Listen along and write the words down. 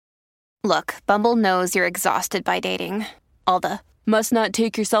Look, Bumble knows you're exhausted by dating. All the, must not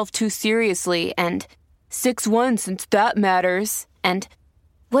take yourself too seriously, and 6'1" since that matters. And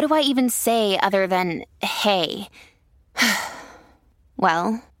what do I even say other than, hey?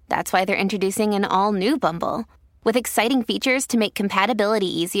 Well, that's why they're introducing an all-new Bumble, with exciting features to make compatibility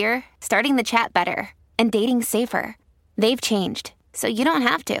easier, starting the chat better, and dating safer. They've changed, so you don't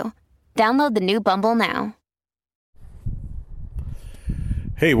have to. Download the new Bumble now.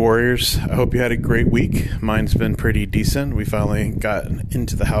 Hey Warriors, I hope you had a great week. Mine's been pretty decent. We finally got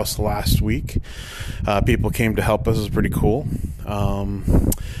into the house last week. People came to help us. It was pretty cool.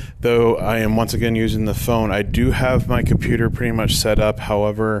 Though I am once again using the phone, I do have my computer pretty much set up.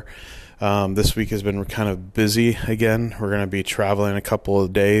 However, this week has been kind of busy again. We're going to be traveling a couple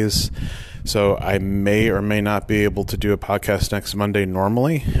of days. So I may or may not be able to do a podcast next Monday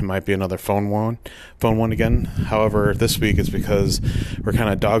normally. It might be another phone one again. However, this week is because we're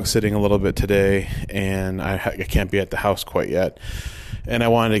kind of dog sitting a little bit today, and I can't be at the house quite yet. And I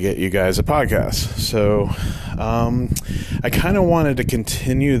wanted to get you guys a podcast. So I kind of wanted to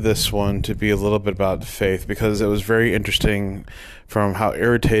continue this one to be a little bit about faith, because it was very interesting from how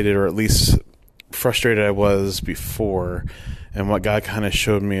irritated or at least frustrated I was before, and what God kind of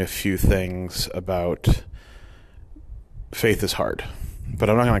showed me a few things about faith is hard. But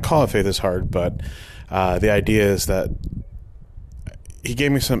I'm not going to call it faith is hard, but the idea is that he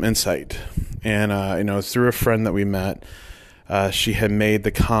gave me some insight. And, through a friend that we met, she had made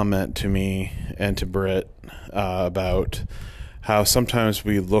the comment to me and to Britt about how sometimes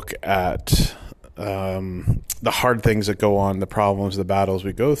we look at the hard things that go on, the problems, the battles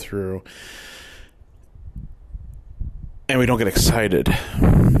we go through, and we don't get excited,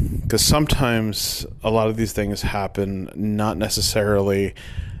 because sometimes a lot of these things happen not necessarily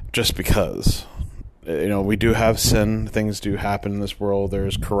just because. We do have sin. Things do happen in this world.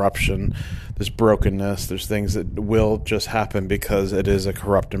 There's corruption. There's brokenness. There's things that will just happen because it is a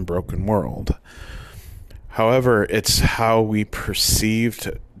corrupt and broken world. However, it's how we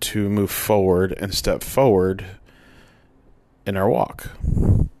perceive to move forward and step forward in our walk.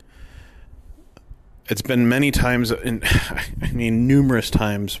 It's been many times, numerous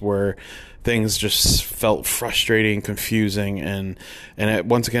times where things just felt frustrating, confusing, and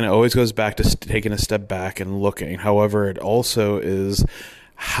once again, it always goes back to taking a step back and looking. However, it also is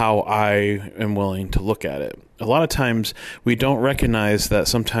how I am willing to look at it. A lot of times, we don't recognize that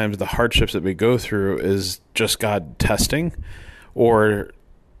sometimes the hardships that we go through is just God testing, or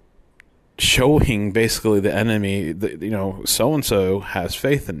showing basically the enemy that, so-and-so has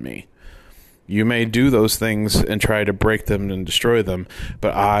faith in me. You may do those things and try to break them and destroy them,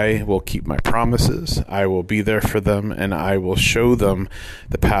 but I will keep my promises. I will be there for them, and I will show them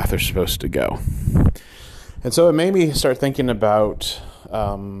the path they're supposed to go. And so it made me start thinking about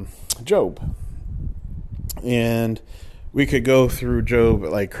Job. And we could go through Job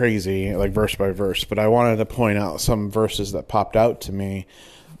like crazy, like verse by verse, but I wanted to point out some verses that popped out to me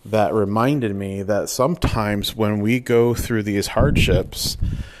that reminded me that sometimes when we go through these hardships,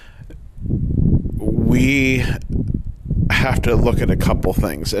 we have to look at a couple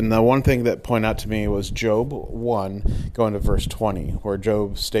things. And the one thing that pointed out to me was Job 1, going to verse 20, where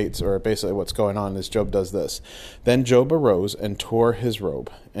Job states, or basically what's going on is Job does this. Then Job arose and tore his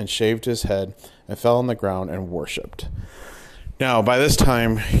robe and shaved his head and fell on the ground and worshipped. Now, by this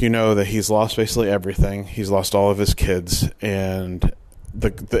time, you know that he's lost basically everything. He's lost all of his kids. And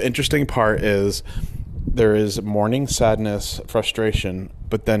the interesting part is there is mourning, sadness, frustration,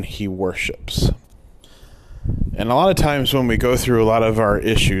 but then he worships. And a lot of times when we go through a lot of our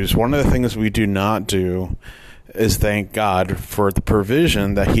issues, one of the things we do not do is thank God for the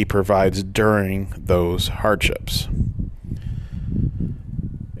provision that he provides during those hardships.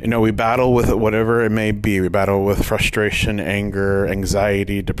 We battle with it, whatever it may be. We battle with frustration, anger,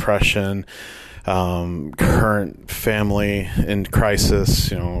 anxiety, depression, current family in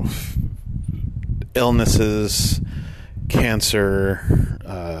crisis, illnesses, cancer,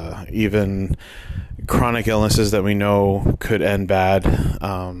 even chronic illnesses that we know could end bad,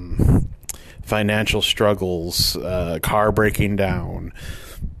 financial struggles, car breaking down,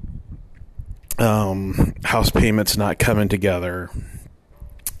 house payments not coming together.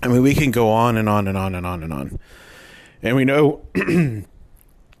 I mean, we can go on and on and on and on and on. And we know in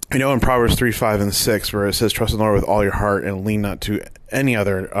Proverbs 3, 5, and 6, where it says, trust in the Lord with all your heart and lean not to any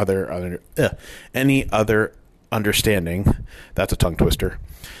other understanding. That's a tongue twister.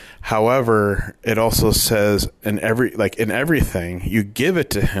 However, it also says in everything, you give it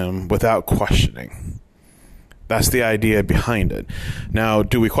to him without questioning. That's the idea behind it. Now,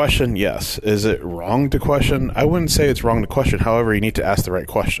 do we question? Yes. Is it wrong to question? I wouldn't say it's wrong to question. However, you need to ask the right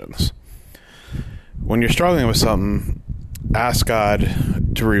questions. when you're struggling with something, ask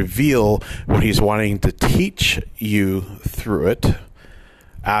God to reveal what he's wanting to teach you through it.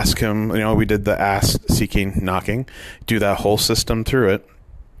 Ask him, we did the ask, seeking, knocking. Do that whole system through it.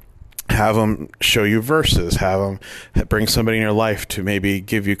 Have him show you verses. Have him bring somebody in your life to maybe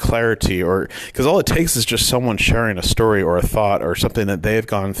give you clarity, or because all it takes is just someone sharing a story or a thought or something that they've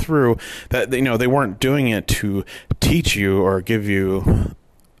gone through that, they weren't doing it to teach you or give you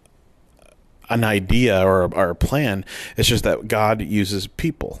an idea or a plan. It's just that God uses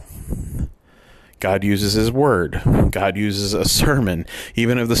people. God uses his word. God uses a sermon.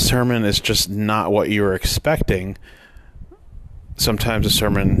 Even if the sermon is just not what you were expecting, sometimes a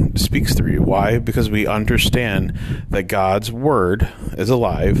sermon speaks through you. Why? Because we understand that God's word is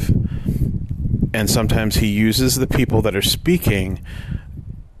alive, and sometimes he uses the people that are speaking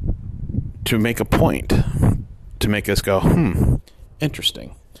to make a point, to make us go,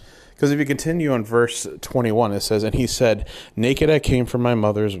 interesting. Because if you continue on verse 21, it says, "And he said, naked I came from my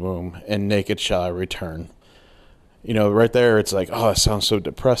mother's womb, and naked shall I return." Right there, it's like, it sounds so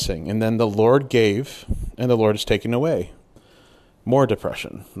depressing. And then the Lord gave, and the Lord is taken away. More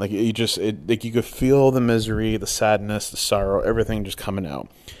depression. Like you could feel the misery, the sadness, the sorrow, everything just coming out.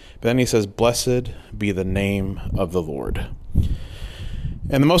 But then he says, "Blessed be the name of the Lord."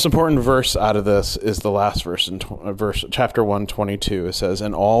 And the most important verse out of this is the last verse in chapter 1:22. It says,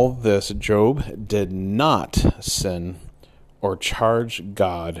 "And all this Job did not sin or charge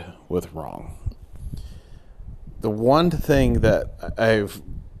God with wrong." The one thing that I've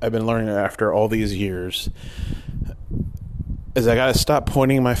been learning after all these years is I got to stop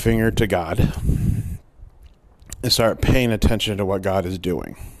pointing my finger to God and start paying attention to what God is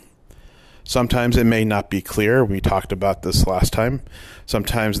doing. Sometimes it may not be clear. We talked about this last time.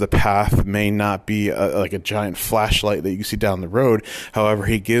 Sometimes the path may not be like a giant flashlight that you see down the road. However,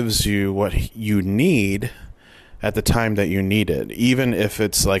 he gives you what you need at the time that you need it. Even if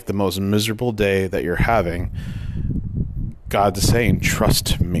it's like the most miserable day that you're having, God's saying,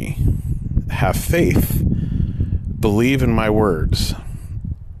 trust me. Have faith. Believe in my words.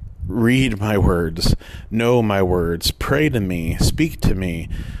 Read my words. Know my words. Pray to me. Speak to me.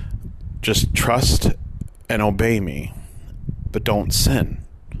 Just trust and obey me, but don't sin.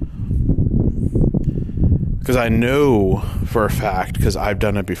 Because I know for a fact, because I've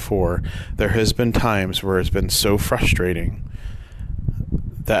done it before, there has been times where it's been so frustrating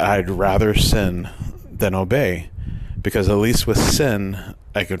that I'd rather sin than obey, because at least with sin,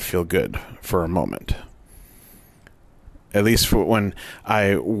 I could feel good for a moment. At least for when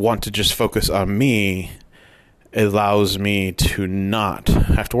I want to just focus on me, it allows me to not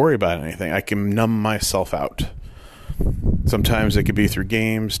have to worry about anything. I can numb myself out. Sometimes it could be through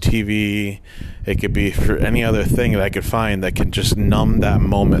games, TV. It could be for any other thing that I could find that can just numb that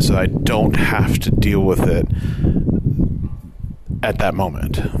moment so I don't have to deal with it at that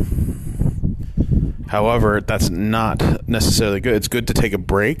moment. However, that's not necessarily good. It's good to take a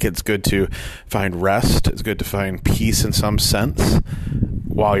break. It's good to find rest. It's good to find peace in some sense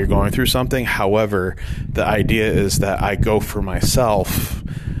while you're going through something. However, the idea is that I go for myself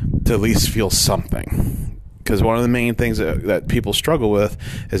to at least feel something. Because one of the main things that people struggle with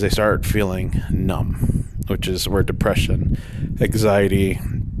is they start feeling numb, which is where depression, anxiety,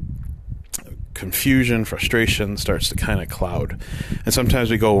 confusion, frustration starts to kind of cloud. And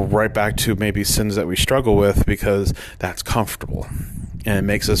sometimes we go right back to maybe sins that we struggle with because that's comfortable and it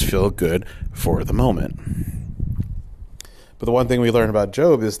makes us feel good for the moment. But the one thing we learn about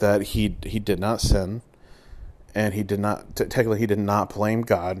Job is that he did not sin, and he did not blame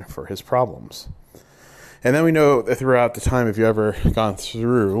God for his problems. And then we know that throughout the time, if you ever gone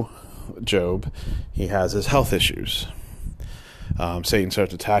through Job, he has his health issues. Satan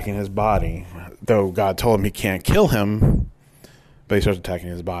starts attacking his body, though God told him he can't kill him, but he starts attacking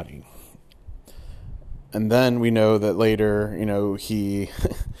his body. And then we know that later, he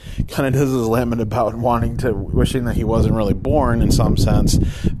kind of does his lament about wishing that he wasn't really born in some sense,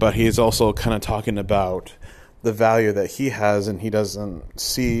 but he's also kind of talking about the value that he has, and he doesn't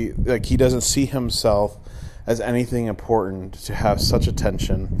see himself as anything important to have such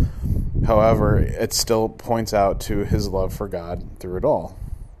attention. However, it still points out to his love for God through it all.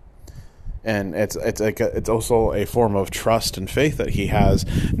 And it's also a form of trust and faith that he has,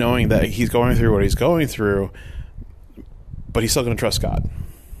 knowing that he's going through what he's going through, but he's still going to trust God.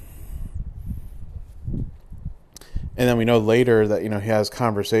 And then we know later that, he has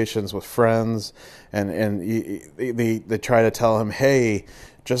conversations with friends, and they try to tell him, hey,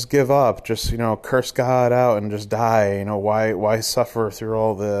 just give up, just, curse God out and just die. Why suffer through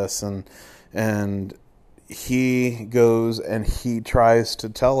all this? And he goes and he tries to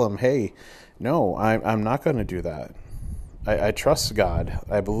tell him, hey, no, I'm not going to do that. I trust God.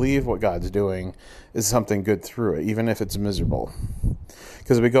 I believe what God's doing is something good through it, even if it's miserable.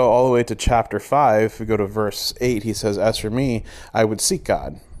 Because we go all the way to chapter 5, we go to verse 8, he says, as for me, I would seek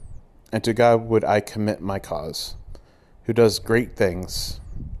God, and to God would I commit my cause, who does great things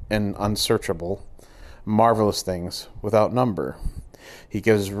and unsearchable, marvelous things without number. He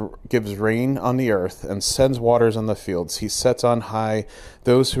gives rain on the earth and sends waters on the fields. He sets on high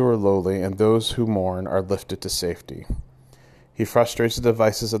those who are lowly, and those who mourn are lifted to safety. He frustrates the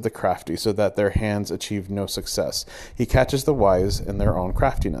devices of the crafty so that their hands achieve no success. He catches the wise in their own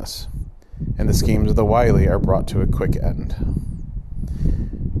craftiness, and the schemes of the wily are brought to a quick end.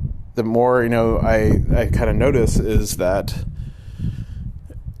 The more, I kind of notice is that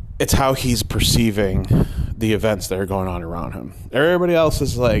it's how he's perceiving the events that are going on around him. Everybody else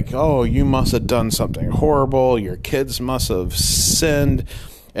is like, oh, you must have done something horrible. Your kids must have sinned.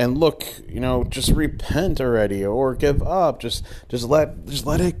 And look, just repent already or give up. Just let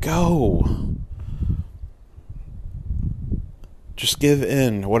it go. Just give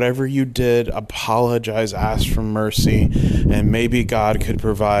in. Whatever you did, apologize, ask for mercy, and maybe God could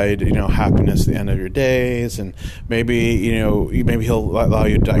provide, happiness at the end of your days, and maybe, maybe He'll allow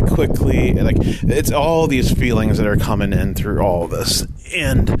you to die quickly. And it's all these feelings that are coming in through all of this.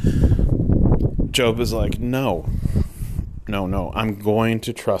 And Job is like, no, I'm going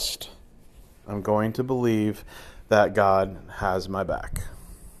to trust. I'm going to believe that God has my back.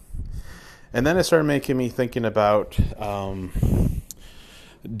 And then it started making me thinking about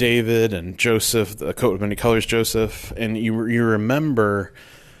David and Joseph, the coat of many colors Joseph. And you remember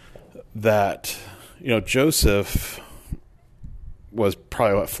that, Joseph was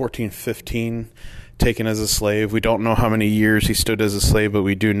probably, 14, 15, taken as a slave. We don't know how many years he stood as a slave, but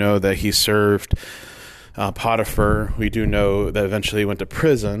we do know that he served Potiphar. We do know that eventually he went to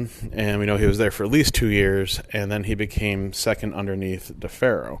prison, and we know he was there for at least 2 years, and then he became second underneath the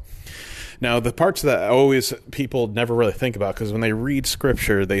Pharaoh. Now, the parts that people never really think about, because when they read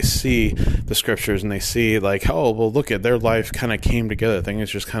Scripture, they see the Scriptures and they see look at their life kind of came together. Things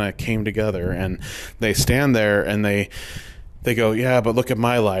just kind of came together, and they stand there and they go, yeah, but look at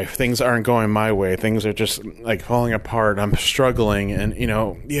my life. Things aren't going my way. Things are just falling apart. I'm struggling. And,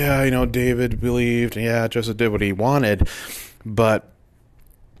 David believed. Yeah, Joseph did what he wanted. But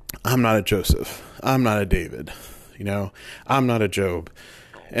I'm not a Joseph. I'm not a David. I'm not a Job.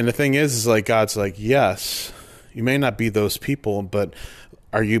 And the thing is God's like, yes, you may not be those people, but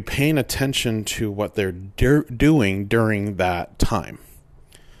are you paying attention to what they're doing during that time?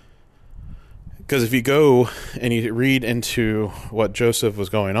 Because if you go and you read into what Joseph was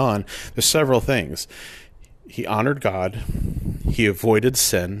going on, there's several things. He honored God, he avoided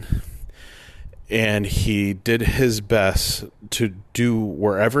sin, and he did his best to do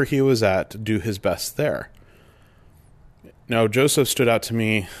wherever he was at, to do his best there. Now, Joseph stood out to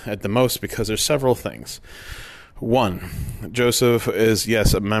me at the most because there's several things. One, Joseph is,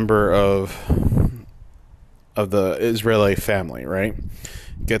 yes, a member of the Israeli family, right?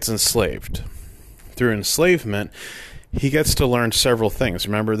 Gets enslaved. Through enslavement, he gets to learn several things.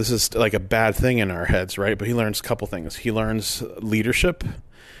 Remember, this is like a bad thing in our heads, right? But he learns a couple things. He learns leadership,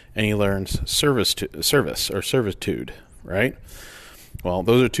 and he learns service or servitude, right? Well,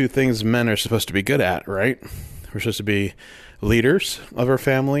 those are two things men are supposed to be good at, right? We're supposed to be leaders of our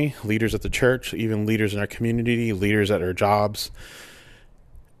family, leaders at the church, even leaders in our community, leaders at our jobs.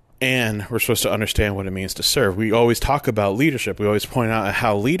 And we're supposed to understand what it means to serve. We always talk about leadership. We always point out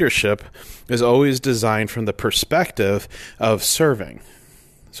how leadership is always designed from the perspective of serving.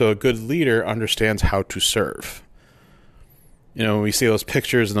 So a good leader understands how to serve. When we see those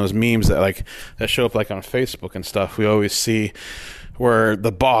pictures and those memes that show up on Facebook and stuff, we always see where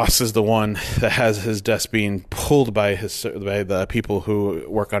the boss is the one that has his desk being pulled by the people who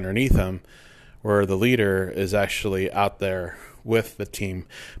work underneath him, where the leader is actually out there with the team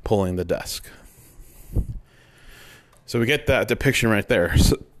pulling the desk. So we get that depiction right there.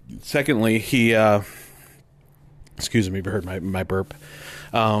 So, secondly, he excuse me, you heard my burp.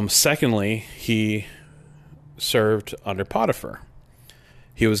 Secondly, he served under Potiphar.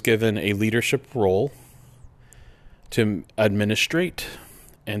 He was given a leadership role to administrate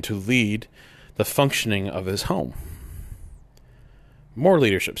and to lead the functioning of his home. More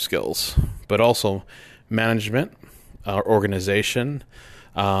leadership skills, but also management, organization,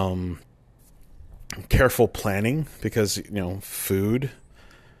 careful planning, because, food,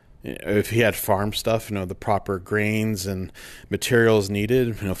 if he had farm stuff, the proper grains and materials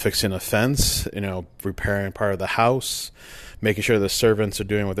needed, fixing a fence, repairing part of the house, making sure the servants are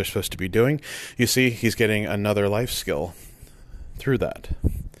doing what they're supposed to be doing. You see, he's getting another life skill through that.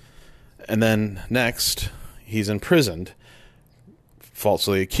 And then next, he's imprisoned,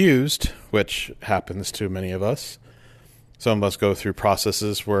 falsely accused, which happens to many of us. Some of us go through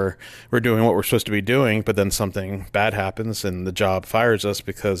processes where we're doing what we're supposed to be doing, but then something bad happens and the job fires us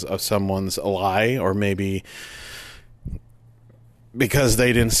because of someone's lie, or maybe because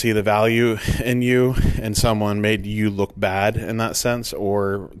they didn't see the value in you and someone made you look bad in that sense,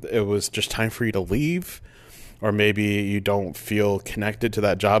 or it was just time for you to leave, or maybe you don't feel connected to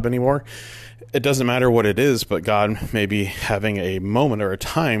that job anymore. It doesn't matter what it is, but God may be having a moment or a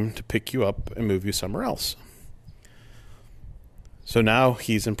time to pick you up and move you somewhere else. So now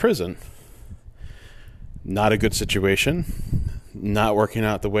he's in prison. Not a good situation. Not working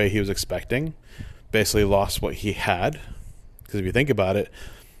out the way he was expecting. Basically lost what he had. Because if you think about it,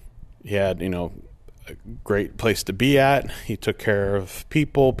 he had, a great place to be at. He took care of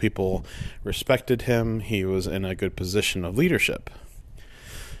people. People respected him. He was in a good position of leadership.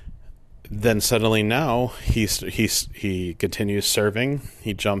 Then suddenly now he continues serving.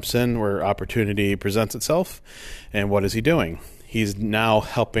 He jumps in where opportunity presents itself. And what is he doing? He's now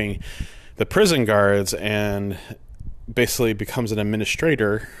helping the prison guards and basically becomes an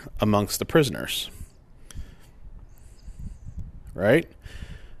administrator amongst the prisoners. Right?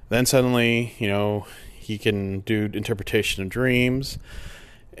 Then suddenly, he can do interpretation of dreams,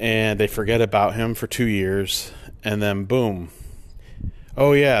 and they forget about him for 2 years, and then boom.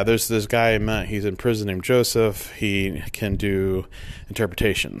 Oh yeah, there's this guy I met. He's in prison named Joseph. He can do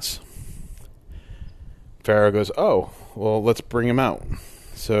interpretations. Pharaoh goes, oh, well, let's bring him out.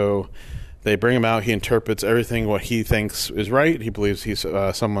 So they bring him out. He interprets everything what he thinks is right. He believes he's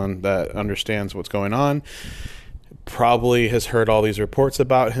someone that understands what's going on. Probably has heard all these reports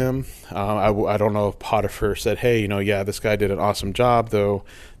about him. I don't know if Potiphar said, hey, this guy did an awesome job, though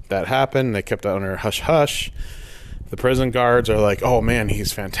that happened. They kept it under hush-hush. The prison guards are like, oh, man,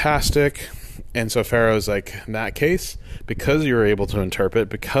 he's fantastic. And so Pharaoh's like, in that case, because you were able to interpret,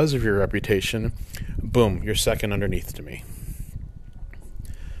 because of your reputation, boom, you're second underneath to me.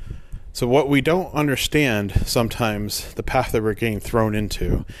 So what we don't understand sometimes, the path that we're getting thrown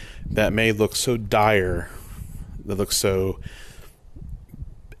into that may look so dire, that looks so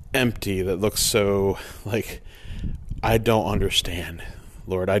empty, that looks so like, I don't understand.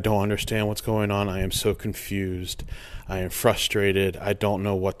 Lord, I don't understand what's going on. I am so confused. I am frustrated. I don't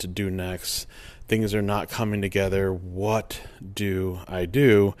know what to do next. Things are not coming together. What do I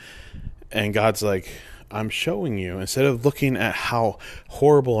do? And God's like, I'm showing you. Instead of looking at how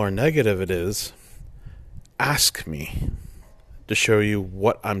horrible or negative it is, ask me to show you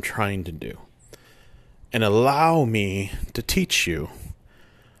what I'm trying to do. And allow me to teach you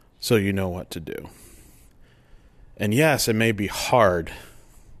so you know what to do. And yes, it may be hard.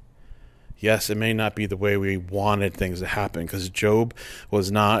 Yes, it may not be the way we wanted things to happen, because Job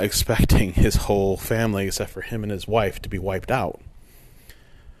was not expecting his whole family, except for him and his wife, to be wiped out.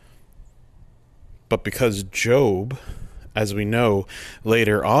 But because Job, as we know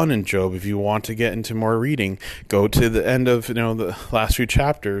later on in Job, if you want to get into more reading, go to the end of the last few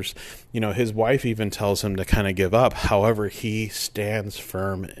chapters. His wife even tells him to kind of give up. However, he stands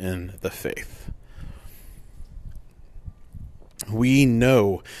firm in the faith. We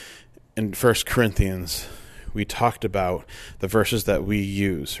know in 1 Corinthians, we talked about the verses that we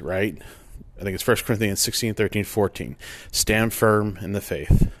use, right? I think it's 1 Corinthians 16, 13, 14. Stand firm in the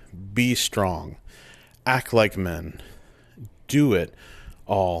faith. Be strong. Act like men. Do it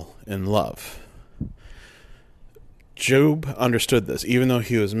all in love. Job understood this, even though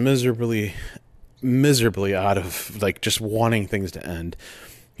he was miserably out of just wanting things to end.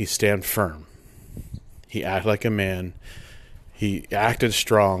 He stand firm. He acted like a man. He acted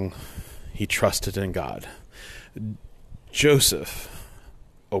strong. He trusted in God. Joseph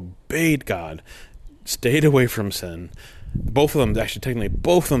obeyed God, stayed away from sin. Both of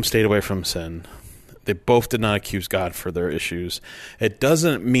them stayed away from sin. They both did not accuse God for their issues. It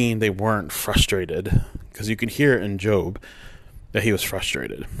doesn't mean they weren't frustrated, because you can hear in Job that he was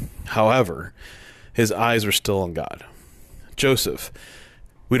frustrated. However, his eyes were still on God. Joseph,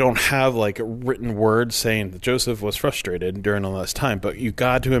 we don't have written words saying that Joseph was frustrated during all this time, but you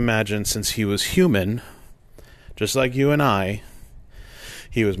got to imagine, since he was human, just like you and I,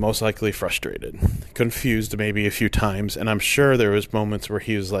 he was most likely frustrated, confused maybe a few times, and I'm sure there was moments where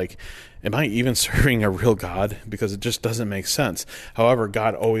he was like, am I even serving a real God? Because it just doesn't make sense. However,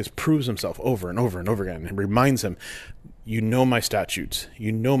 God always proves himself over and over and over again and reminds him, you know my statutes,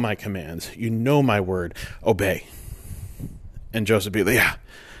 you know my commands, you know my word, obey. And Joseph be like, yeah,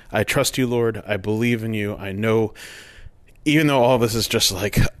 I trust you, Lord. I believe in you. I know even though all this is just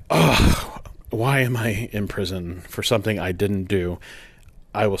like, oh, why am I in prison for something I didn't do?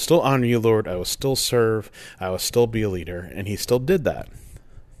 I will still honor you, Lord. I will still serve. I will still be a leader. And he still did that.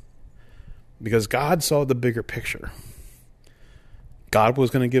 Because God saw the bigger picture. God was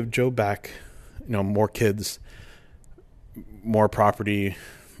going to give Job back, more kids, more property,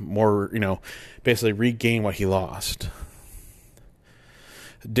 more, basically regain what he lost.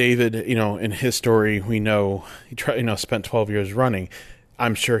 David, in his story, we know he spent 12 years running.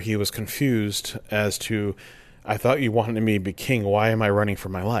 I'm sure he was confused as to, I thought you wanted me to be king. Why am I running for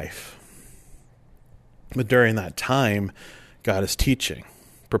my life? But during that time, God is teaching,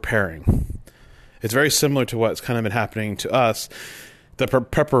 preparing. It's very similar to what's kind of been happening to us. The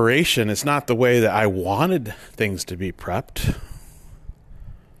preparation is not the way that I wanted things to be prepped.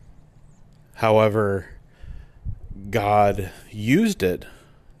 However, God used it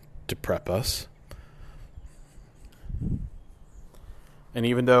to prep us. And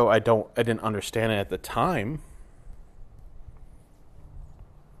even though I didn't understand it at the time,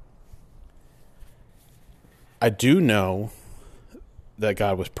 I do know that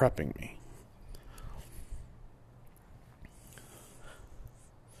God was prepping me.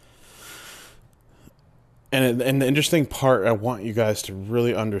 And the interesting part I want you guys to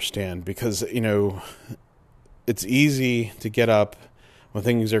really understand, because, it's easy to get up when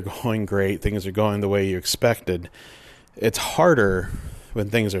things are going great, things are going the way you expected. It's harder when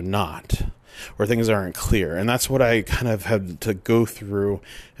things are not, or things aren't clear. And that's what I kind of had to go through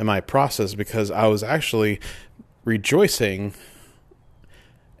in my process, because I was actually rejoicing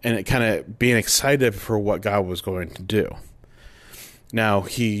and it kind of being excited for what God was going to do. Now,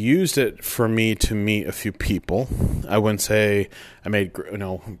 he used it for me to meet a few people. I wouldn't say I made,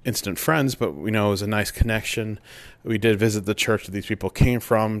 instant friends, but, it was a nice connection. We did visit the church that these people came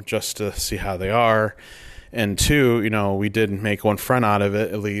from just to see how they are. And two, we did make one friend out of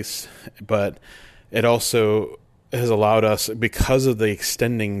it, at least. But it also has allowed us, because of the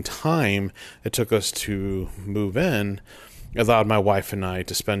extending time it took us to move in, allowed my wife and I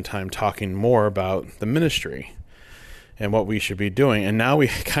to spend time talking more about the ministry and what we should be doing. And now we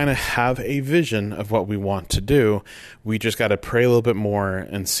kind of have a vision of what we want to do. We just got to pray a little bit more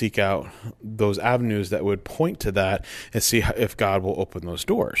and seek out those avenues that would point to that and see if God will open those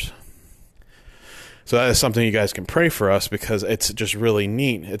doors. So that is something you guys can pray for us, because it's just really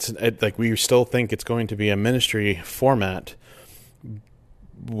neat. It's like we still think it's going to be a ministry format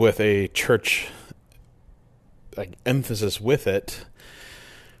with a church emphasis with it.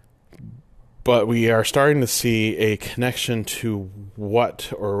 But we are starting to see a connection to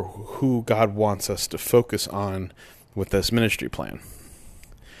what or who God wants us to focus on with this ministry plan.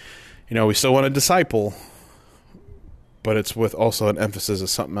 We still want to disciple, but it's with also an emphasis of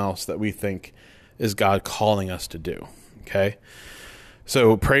something else that we think is God calling us to do. Okay?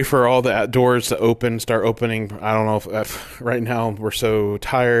 So pray for all the doors to start opening. I don't know if right now we're so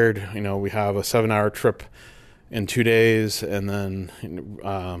tired. We have a 7-hour trip in 2 days, and then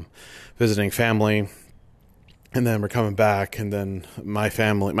visiting family, and then we're coming back, and then my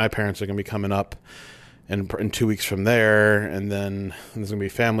parents are going to be coming up in 2 weeks from there, and then there's going to be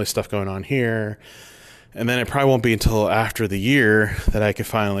family stuff going on here, and then it probably won't be until after the year that I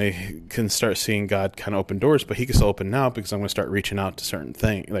can start seeing God kind of open doors, but he can still open now, because I'm going to start reaching out to certain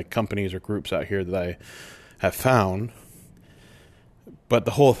things, like companies or groups out here that I have found. But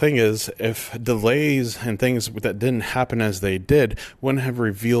the whole thing is, if delays and things that didn't happen as they did wouldn't have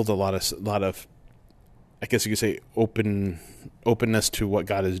revealed a lot of, I guess you could say, openness to what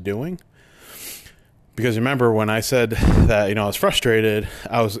God is doing. Because remember when I said that, I was frustrated,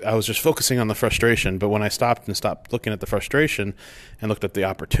 I was just focusing on the frustration. But when I stopped looking at the frustration and looked at the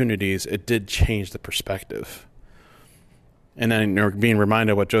opportunities, it did change the perspective. And then being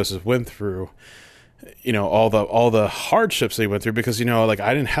reminded of what Joseph went through, all the hardships they went through, because, I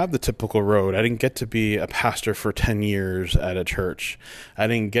didn't have the typical road. I didn't get to be a pastor for 10 years at a church. I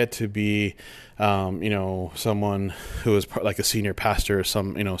didn't get to be, someone who was like a senior pastor of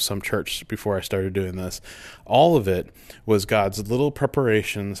some church before I started doing this. All of it was God's little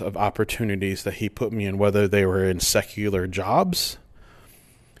preparations of opportunities that he put me in, whether they were in secular jobs,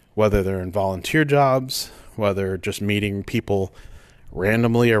 whether they're in volunteer jobs, whether just meeting people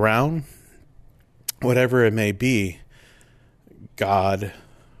randomly around. Whatever it may be, God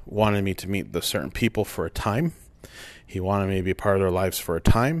wanted me to meet the certain people for a time. He wanted me to be a part of their lives for a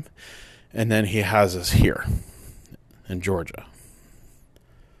time. And then he has us here in Georgia.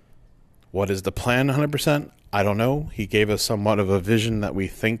 What is the plan 100%? I don't know. He gave us somewhat of a vision that we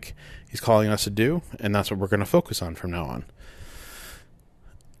think he's calling us to do, and that's what we're going to focus on from now on.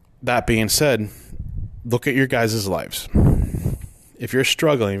 That being said, look at your guys' lives. If you're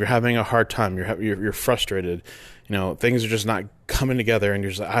struggling, if you're having a hard time, you're frustrated, things are just not coming together and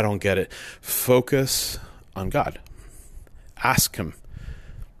you're just like, I don't get it. Focus on God. Ask him.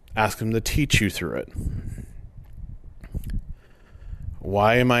 Ask him to teach you through it.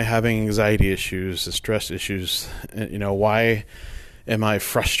 Why am I having anxiety issues, stress issues? Why am I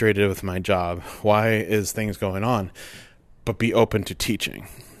frustrated with my job? Why is things going on? But be open to teaching.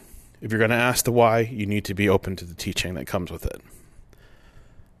 If you're going to ask the why, you need to be open to the teaching that comes with it.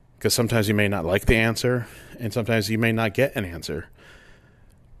 Because sometimes you may not like the answer, and sometimes you may not get an answer.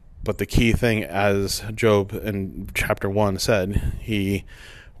 But the key thing, as Job in chapter 1 said, he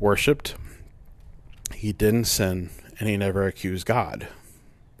worshiped, he didn't sin, and he never accused God.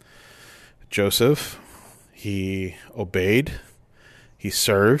 Joseph, he obeyed, he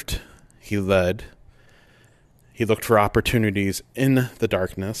served, he led, he looked for opportunities in the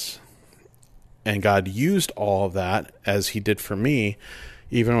darkness, and God used all of that, as he did for me,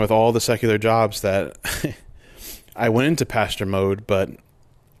 even with all the secular jobs that I went into pastor mode, but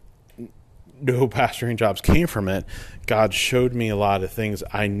no pastoring jobs came from it. God showed me a lot of things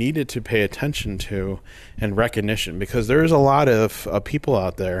I needed to pay attention to and recognition, because there's a lot of people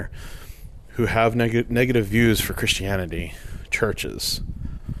out there who have negative views for Christianity, churches.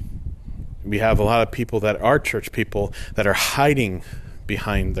 We have a lot of people that are church people that are hiding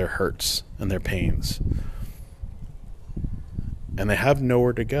behind their hurts and their pains. And they have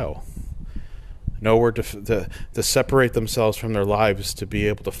nowhere to go. Nowhere to separate themselves from their lives to be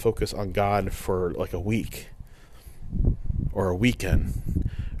able to focus on God for like a week or a weekend,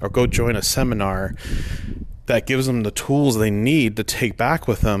 or go join a seminar that gives them the tools they need to take back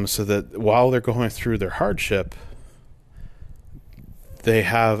with them, so that while they're going through their hardship, they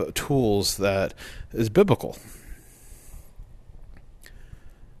have tools that is biblical.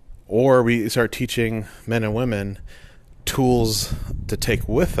 Or we start teaching men and women tools to take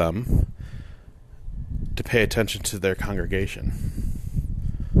with them to pay attention to their congregation.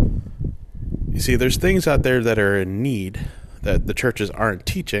 You see, there's things out there that are in need that the churches aren't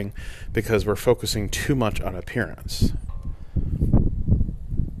teaching because we're focusing too much on appearance.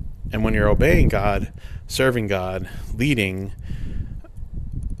 And when you're obeying God, serving God, leading,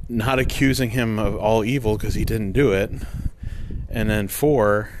 not accusing him of all evil because he didn't do it, and then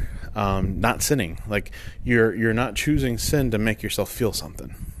 4, not sinning. Like you're not choosing sin to make yourself feel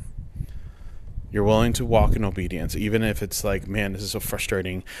something. You're willing to walk in obedience, even if it's like, man, this is so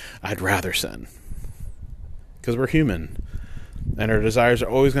frustrating, I'd rather sin. Because we're human, and our desires are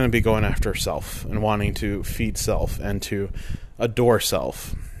always going to be going after self and wanting to feed self and to adore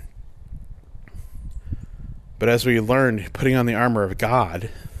self. But as we learn, putting on the armor of God,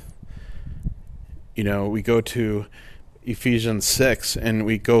 we go to Ephesians 6 and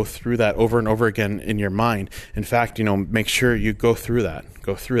we go through that over and over again in your mind. In fact, make sure you go through that.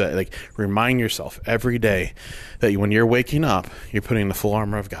 Like, remind yourself every day that when you're waking up, you're putting the full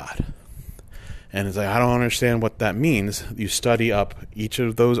armor of God. And it's like, I don't understand what that means. You study up each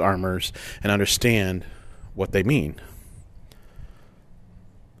of those armors and understand what they mean.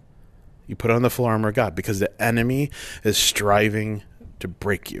 You put on the full armor of God because the enemy is striving to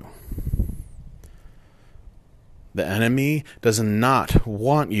break you. The enemy does not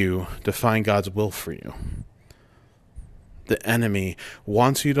want you to find God's will for you. The enemy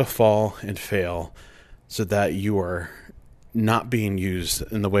wants you to fall and fail so that you are not being used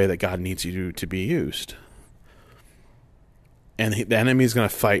in the way that God needs you to be used. And the enemy is going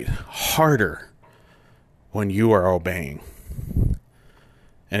to fight harder when you are obeying.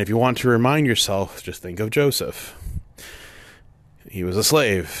 And if you want to remind yourself, just think of Joseph. He was a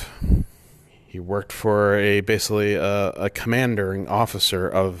slave. He worked for basically a commanding officer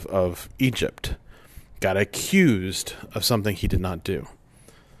of Egypt. Got accused of something he did not do.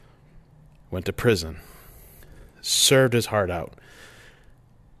 Went to prison. Served his heart out.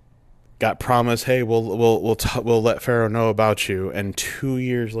 Got promised, hey, we'll let Pharaoh know about you. And 2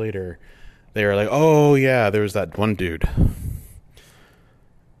 years later, they were like, oh yeah, there was that one dude.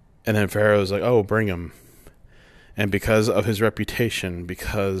 And then Pharaoh's like, oh, bring him. And because of his reputation,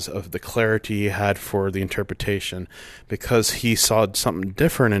 because of the clarity he had for the interpretation, because he saw something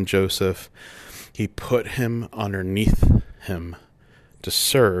different in Joseph, he put him underneath him to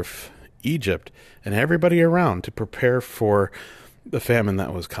serve Egypt and everybody around to prepare for the famine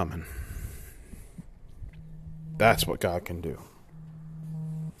that was coming. That's what God can do.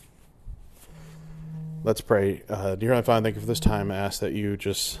 Let's pray. Dear Heavenly Father, thank you for this time. I ask that you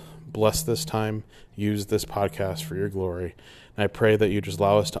just bless this time, use this podcast for your glory. And I pray that you just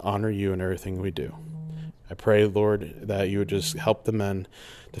allow us to honor you in everything we do. I pray, Lord, that you would just help the men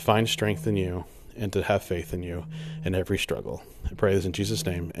to find strength in you and to have faith in you in every struggle. I pray this in Jesus'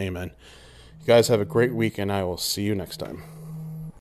 name. Amen. You guys have a great week, and I will see you next time.